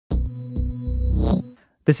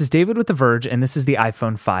This is David with The Verge, and this is the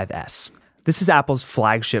iPhone 5S. This is Apple's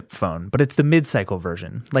flagship phone, but it's the mid-cycle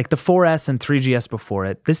version. Like the 4S and 3GS before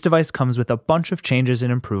it, this device comes with a bunch of changes and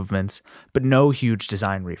improvements, but no huge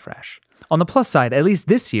design refresh. On the plus side, at least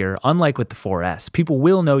this year, unlike with the 4S, people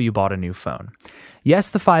will know you bought a new phone.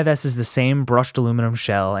 Yes, the 5S is the same brushed aluminum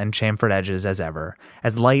shell and chamfered edges as ever,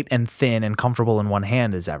 as light and thin and comfortable in one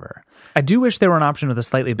hand as ever. I do wish there were an option with a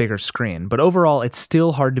slightly bigger screen, but overall it's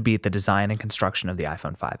still hard to beat the design and construction of the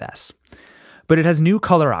iPhone 5S. But it has new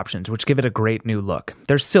color options, which give it a great new look.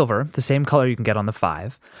 There's silver, the same color you can get on the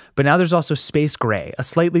 5, but now there's also space gray, a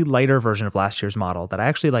slightly lighter version of last year's model that I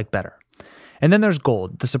actually like better. And then there's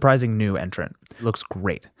gold, the surprising new entrant. It looks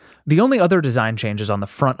great. The only other design change is on the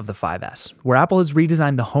front of the 5S, where Apple has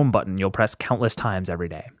redesigned the home button you'll press countless times every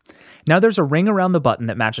day. Now there's a ring around the button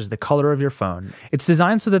that matches the color of your phone. It's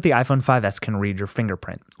designed so that the iPhone 5S can read your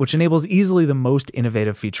fingerprint, which enables easily the most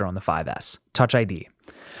innovative feature on the 5S, Touch ID.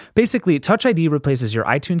 Basically, Touch ID replaces your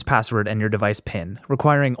iTunes password and your device PIN,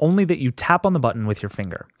 requiring only that you tap on the button with your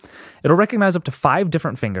finger. It'll recognize up to 5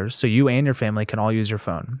 different fingers, so you and your family can all use your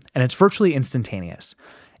phone, and it's virtually instantaneous.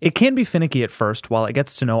 It can be finicky at first while it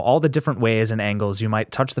gets to know all the different ways and angles you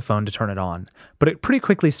might touch the phone to turn it on, but it pretty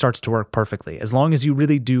quickly starts to work perfectly, as long as you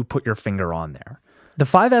really do put your finger on there. The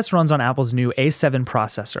 5S runs on Apple's new A7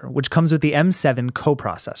 processor, which comes with the M7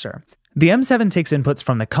 coprocessor. The M7 takes inputs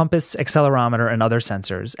from the compass, accelerometer, and other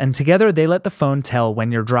sensors, and together they let the phone tell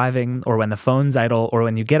when you're driving, or when the phone's idle, or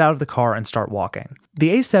when you get out of the car and start walking. The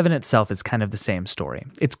A7 itself is kind of the same story.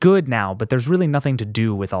 It's good now, but there's really nothing to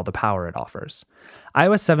do with all the power it offers.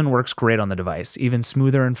 iOS 7 works great on the device, even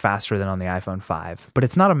smoother and faster than on the iPhone 5, but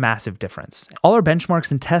it's not a massive difference. All our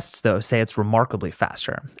benchmarks and tests, though, say it's remarkably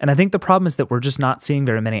faster, and I think the problem is that we're just not seeing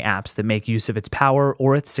very many apps that make use of its power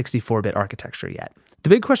or its 64-bit architecture yet. The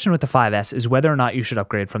big question with the 5S is whether or not you should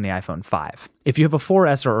upgrade from the iPhone 5. If you have a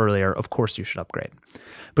 4S or earlier, of course you should upgrade.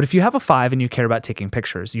 But if you have a 5 and you care about taking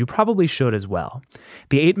pictures, you probably should as well.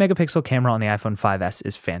 The 8-megapixel camera on the iPhone 5S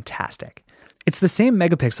is fantastic. It's the same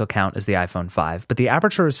megapixel count as the iPhone 5, but the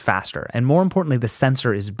aperture is faster, and more importantly, the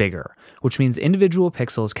sensor is bigger, which means individual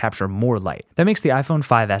pixels capture more light. That makes the iPhone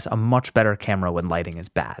 5S a much better camera when lighting is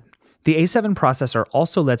bad. The A7 processor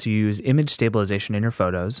also lets you use image stabilization in your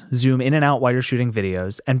photos, zoom in and out while you're shooting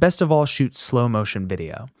videos, and best of all, shoot slow motion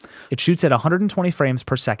video. It shoots at 120 frames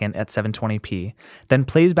per second at 720p, then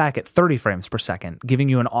plays back at 30 frames per second, giving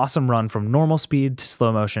you an awesome run from normal speed to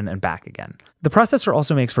slow motion and back again. The processor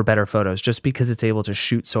also makes for better photos just because it's able to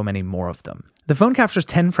shoot so many more of them. The phone captures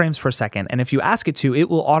 10 frames per second, and if you ask it to, it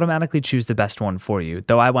will automatically choose the best one for you,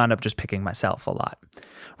 though I wound up just picking myself a lot.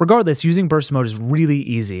 Regardless, using burst mode is really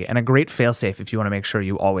easy and a great failsafe if you want to make sure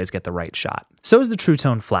you always get the right shot. So is the True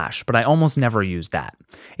Tone flash, but I almost never use that.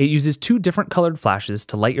 It uses 2 different colored flashes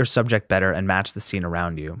to light your subject better and match the scene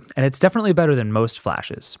around you, and it's definitely better than most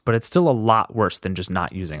flashes, but it's still a lot worse than just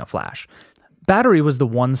not using a flash. Battery was the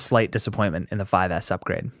one slight disappointment in the 5S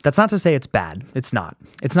upgrade. That's not to say it's bad. It's not.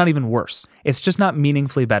 It's not even worse. It's just not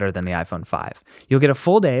meaningfully better than the iPhone 5. You'll get a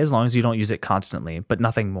full day as long as you don't use it constantly, but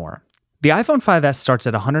nothing more. The iPhone 5S starts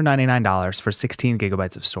at $199 for 16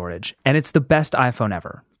 gigabytes of storage, and it's the best iPhone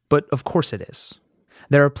ever. But of course it is.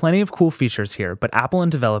 There are plenty of cool features here, but Apple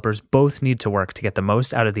and developers both need to work to get the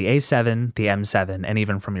most out of the A7, the M7, and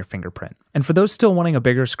even from your fingerprint. And for those still wanting a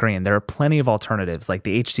bigger screen, there are plenty of alternatives like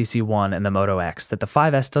the HTC One and the Moto X that the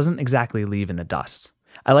 5S doesn't exactly leave in the dust.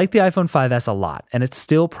 I like the iPhone 5S a lot, and it's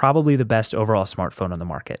still probably the best overall smartphone on the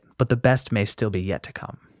market, but the best may still be yet to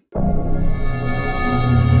come.